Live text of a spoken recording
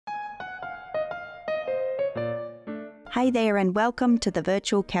Hey there and welcome to the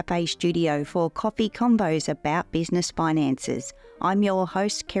Virtual Cafe Studio for coffee convos about business finances. I'm your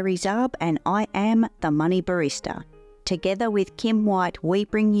host Kerry Zarb and I am the Money Barista. Together with Kim White, we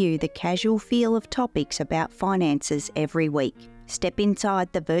bring you the casual feel of topics about finances every week. Step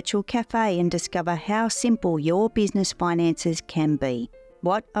inside the Virtual Cafe and discover how simple your business finances can be.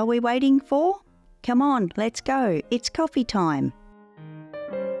 What are we waiting for? Come on, let's go. It's coffee time.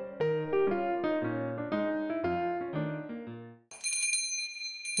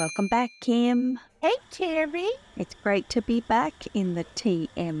 Welcome back, Kim. Hey, Terry. It's great to be back in the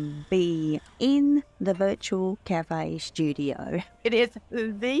TMB, in the Virtual Cafe Studio. It is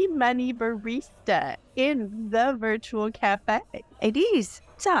the Money Barista in the Virtual Cafe. It is.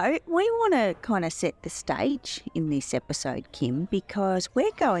 So we want to kind of set the stage in this episode, Kim, because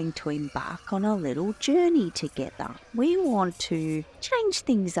we're going to embark on a little journey together. We want to change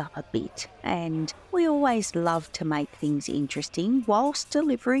things up a bit, and we always love to make things interesting whilst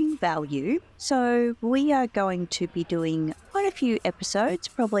delivering value. So we are going to be doing quite a few episodes,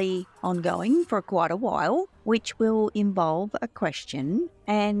 probably ongoing for quite a while, which will involve a question,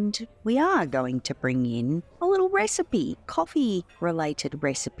 and we are going to bring in a little recipe, coffee-related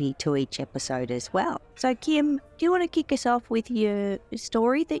recipe to each episode as well. So Kim, do you want to kick us off with your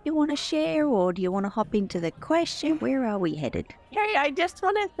story that you want to share, or do you want to hop into the question? Where are we headed? Carrie, I just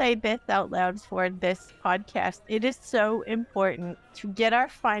want to say this out loud for this podcast. It is so important to get our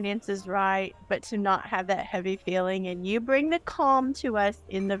finances right, but to not have that heavy feeling. And you bring the calm to us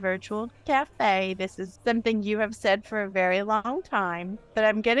in the Virtual Cafe. This is something you have said for a very long time, but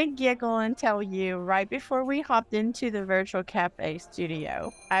I'm going to giggle and tell you right before we hopped into the Virtual Cafe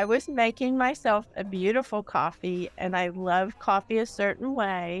studio, I was making myself a beautiful coffee, and I love coffee a certain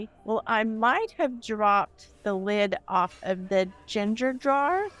way. Well, I might have dropped the lid off of the ginger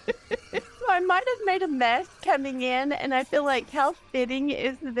jar. So I might have made a mess coming in, and I feel like how fitting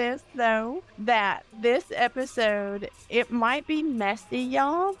is this, though, that this episode, it might be messy,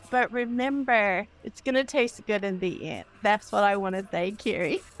 y'all, but remember, it's going to taste good in the end. That's what I want to say,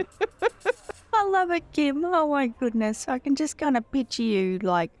 Carrie. I love it, Kim. Oh my goodness. I can just kind of picture you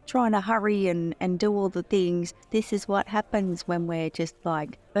like trying to hurry and do all the things. This is what happens when we're just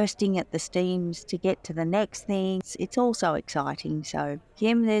like bursting at the seams to get to the next thing. It's all so exciting. So,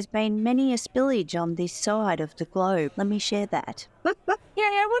 Kim, there's been many a spillage on this side of the globe. Let me share that. Yeah,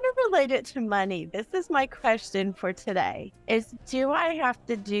 I want to relate it to money. This is my question for today, is do I have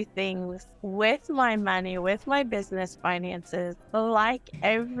to do things with my money, with my business finances, like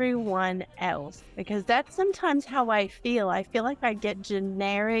everyone else? Because that's sometimes how I feel. I feel like I get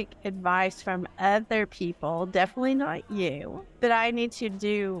generic advice from other people, definitely not you, that I need to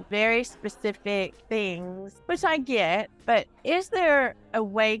do very specific things, which I get, but is there a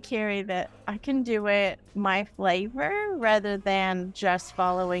way, Carrie, that I can do it my flavor rather than just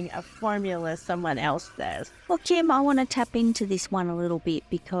following a formula someone else says? Well, Kim, I want to tap into this one a little bit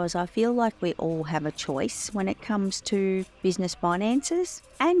because I feel like we all have a choice when it comes to business finances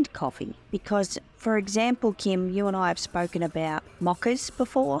and coffee. Because, for example, Kim, you and I have spoken about mochas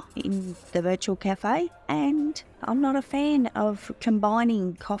before in the Virtual Cafe, and I'm not a fan of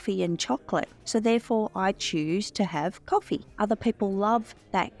combining coffee and chocolate, so therefore I choose to have coffee. Other people love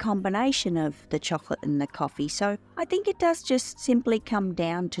that combination of the chocolate and the coffee, so I think it does just simply come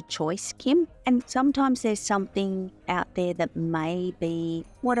down to choice, Kim. And sometimes there's something out there that may be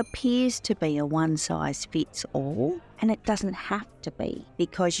what appears to be a one-size-fits-all, and it doesn't have to be,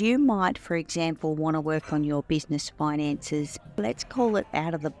 because you might, for example, want to work on your business finances, let's call it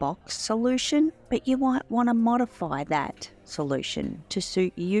out-of-the-box solution, but you might want to modify that solution to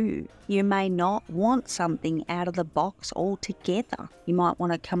suit you. You may not want something out of the box altogether. You might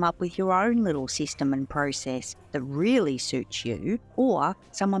want to come up with your own little system and process that really suits you, or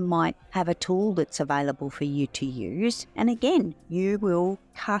someone might have a tool that's available for you to use, and again, you will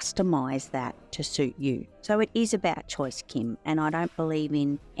customize that to suit you. So it is about choice, Kim, and I don't believe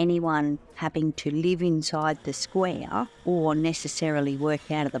in anyone having to live inside the square or necessarily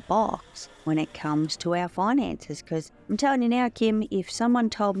work out of the box when it comes to our finances, because I'm telling you now, Kim, if someone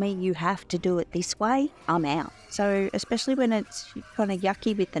told me you have to do it this way, I'm out. So especially when it's kind of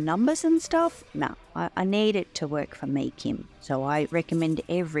yucky with the numbers and stuff, no, I need it to work for me, Kim. So I recommend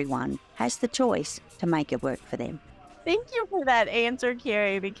everyone has the choice to make it work for them. Thank you for that answer,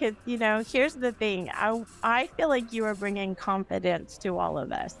 Carrie, because, here's the thing. I feel like you are bringing confidence to all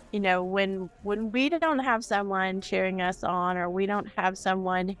of us. When we don't have someone cheering us on, or we don't have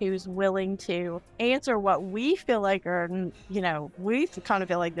someone who's willing to answer what we feel like are, we kind of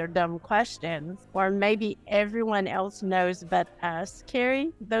feel like they're dumb questions, or maybe everyone else knows but us,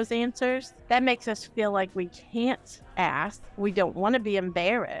 Carrie, those answers, that makes us feel like we can't ask. We don't want to be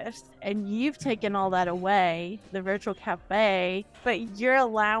embarrassed. And you've taken all that away, the virtual cafe, but you're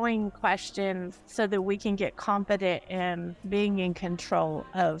allowing questions so that we can get confident in being in control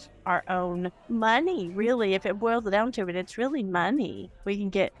of our own money. Really, if it boils down to it, it's really money. We can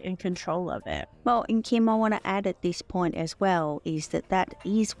get in control of it. Well, and Kim, I want to add at this point as well is that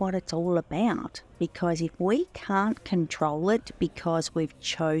is what it's all about. Because if we can't control it because we've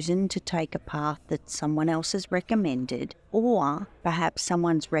chosen to take a path that someone else has recommended, or perhaps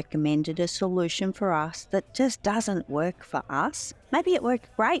someone's recommended a solution for us that just doesn't work for us, maybe it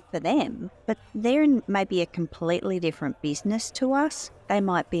worked great for them, but they're in maybe a completely different business to us. They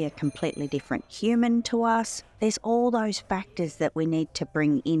might be a completely different human to us. There's all those factors that we need to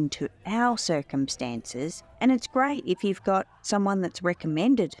bring into our circumstances. And it's great if you've got someone that's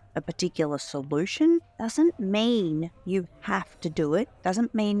recommended a particular solution. Doesn't mean you have to do it.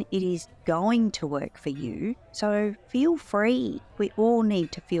 Doesn't mean it is going to work for you. So feel free. We all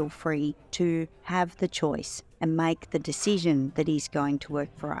need to feel free to have the choice and make the decision that is going to work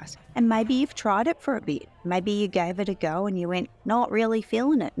for us. And maybe you've tried it for a bit. Maybe you gave it a go and you went, not really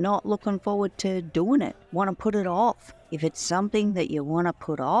feeling it, not looking forward to doing it, want to put it off. If it's something that you want to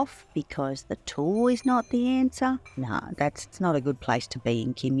put off because the tool is not the answer, it's not a good place to be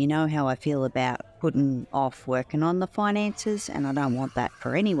in, Kim. You know how I feel about putting off working on the finances, and I don't want that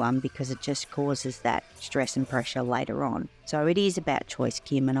for anyone because it just causes that stress and pressure later on. So it is about choice,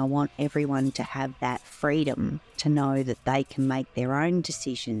 Kim, and I want everyone to have that freedom to know that they can make their own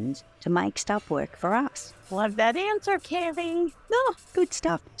decisions to make stuff work for us. Love that answer, Carrie. Oh, good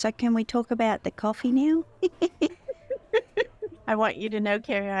stuff. So can we talk about the coffee now? I want you to know,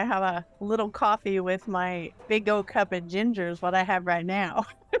 Carrie, I have a little coffee with my big old cup of ginger is what I have right now.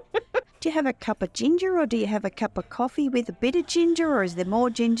 Do you have a cup of ginger, or do you have a cup of coffee with a bit of ginger, or is there more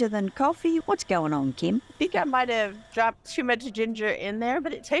ginger than coffee? What's going on, Kim? I think I might have dropped too much ginger in there,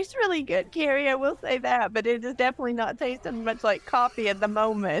 but it tastes really good, Carrie. I will say that, but it is definitely not tasting much like coffee at the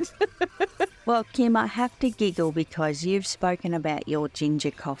moment. Well, Kim, I have to giggle because you've spoken about your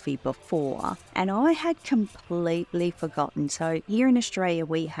ginger coffee before, and I had completely forgotten. So here in Australia,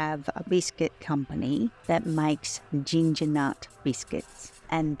 we have a biscuit company that makes ginger nut biscuits.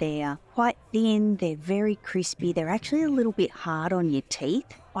 And they're quite thin, they're very crispy, they're actually a little bit hard on your teeth.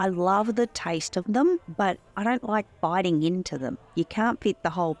 I love the taste of them, but I don't like biting into them. You can't fit the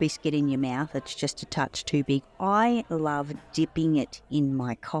whole biscuit in your mouth, it's just a touch too big. I love dipping it in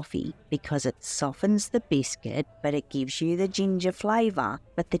my coffee because it softens the biscuit, but it gives you the ginger flavour,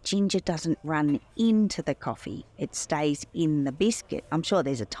 but the ginger doesn't run into the coffee. It stays in the biscuit. I'm sure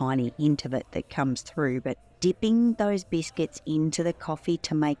there's a tiny hint of it that comes through, but dipping those biscuits into the coffee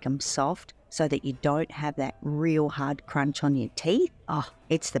to make them soft so that you don't have that real hard crunch on your teeth. Oh,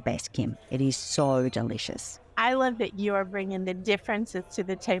 it's the best, Kim. It is so delicious. I love that you are bringing the differences to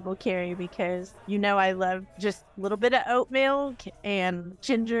the table, Carrie, because you know I love just a little bit of oat milk and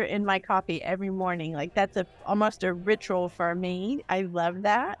ginger in my coffee every morning. Like that's almost a ritual for me. I love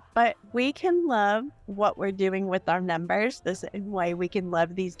that. But we can love what we're doing with our numbers the same way we can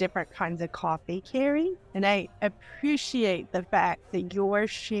love these different kinds of coffee, Carrie. And I appreciate the fact that you're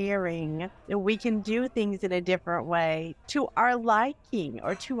sharing that we can do things in a different way to our liking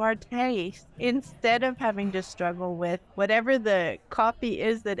or to our taste instead of having to struggle with whatever the coffee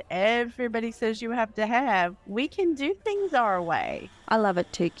is that everybody says you have to have. We can do things our way. I love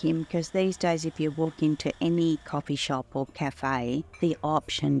it too, Kim, because these days if you walk into any coffee shop or cafe, the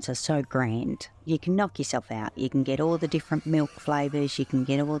options are so grand. You can knock yourself out. You can get all the different milk flavours, you can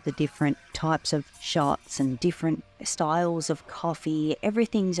get all the different types of shots and different styles of coffee.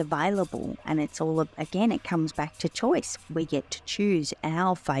 Everything's available, and it's all, again, it comes back to choice. We get to choose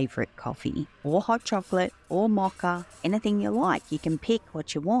our favourite coffee or hot chocolate or mocha, anything you like. You can pick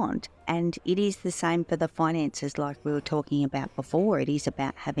what you want. And it is the same for the finances like we were talking about before. It is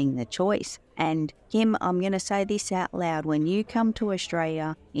about having the choice. And Kim, I'm going to say this out loud. When you come to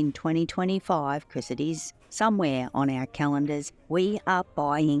Australia in 2025, because it is somewhere on our calendars, we are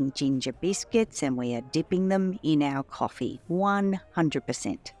buying ginger biscuits and we are dipping them in our coffee.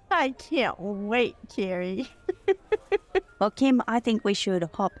 100%. I can't wait, Carrie. Well, Kim, I think we should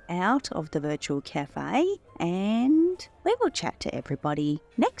hop out of the virtual cafe and we will chat to everybody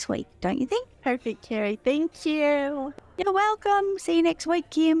next week, don't you think? Perfect, Carrie. Thank you. You're welcome. See you next week,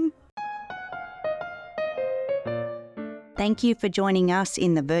 Kim. Thank you for joining us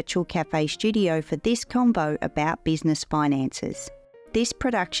in the Virtual Cafe studio for this convo about business finances. This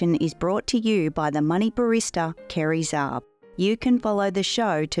production is brought to you by the money barista, Kerry Zarb. You can follow the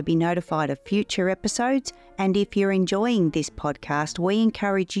show to be notified of future episodes, and if you're enjoying this podcast, we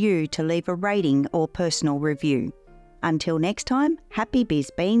encourage you to leave a rating or personal review. Until next time, happy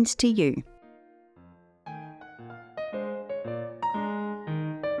biz beans to you.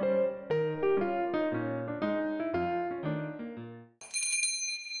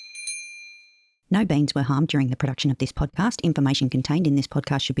 No beans were harmed during the production of this podcast. Information contained in this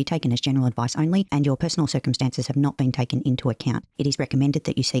podcast should be taken as general advice only, and your personal circumstances have not been taken into account. It is recommended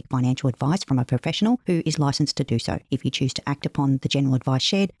that you seek financial advice from a professional who is licensed to do so. If you choose to act upon the general advice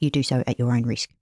shared, you do so at your own risk.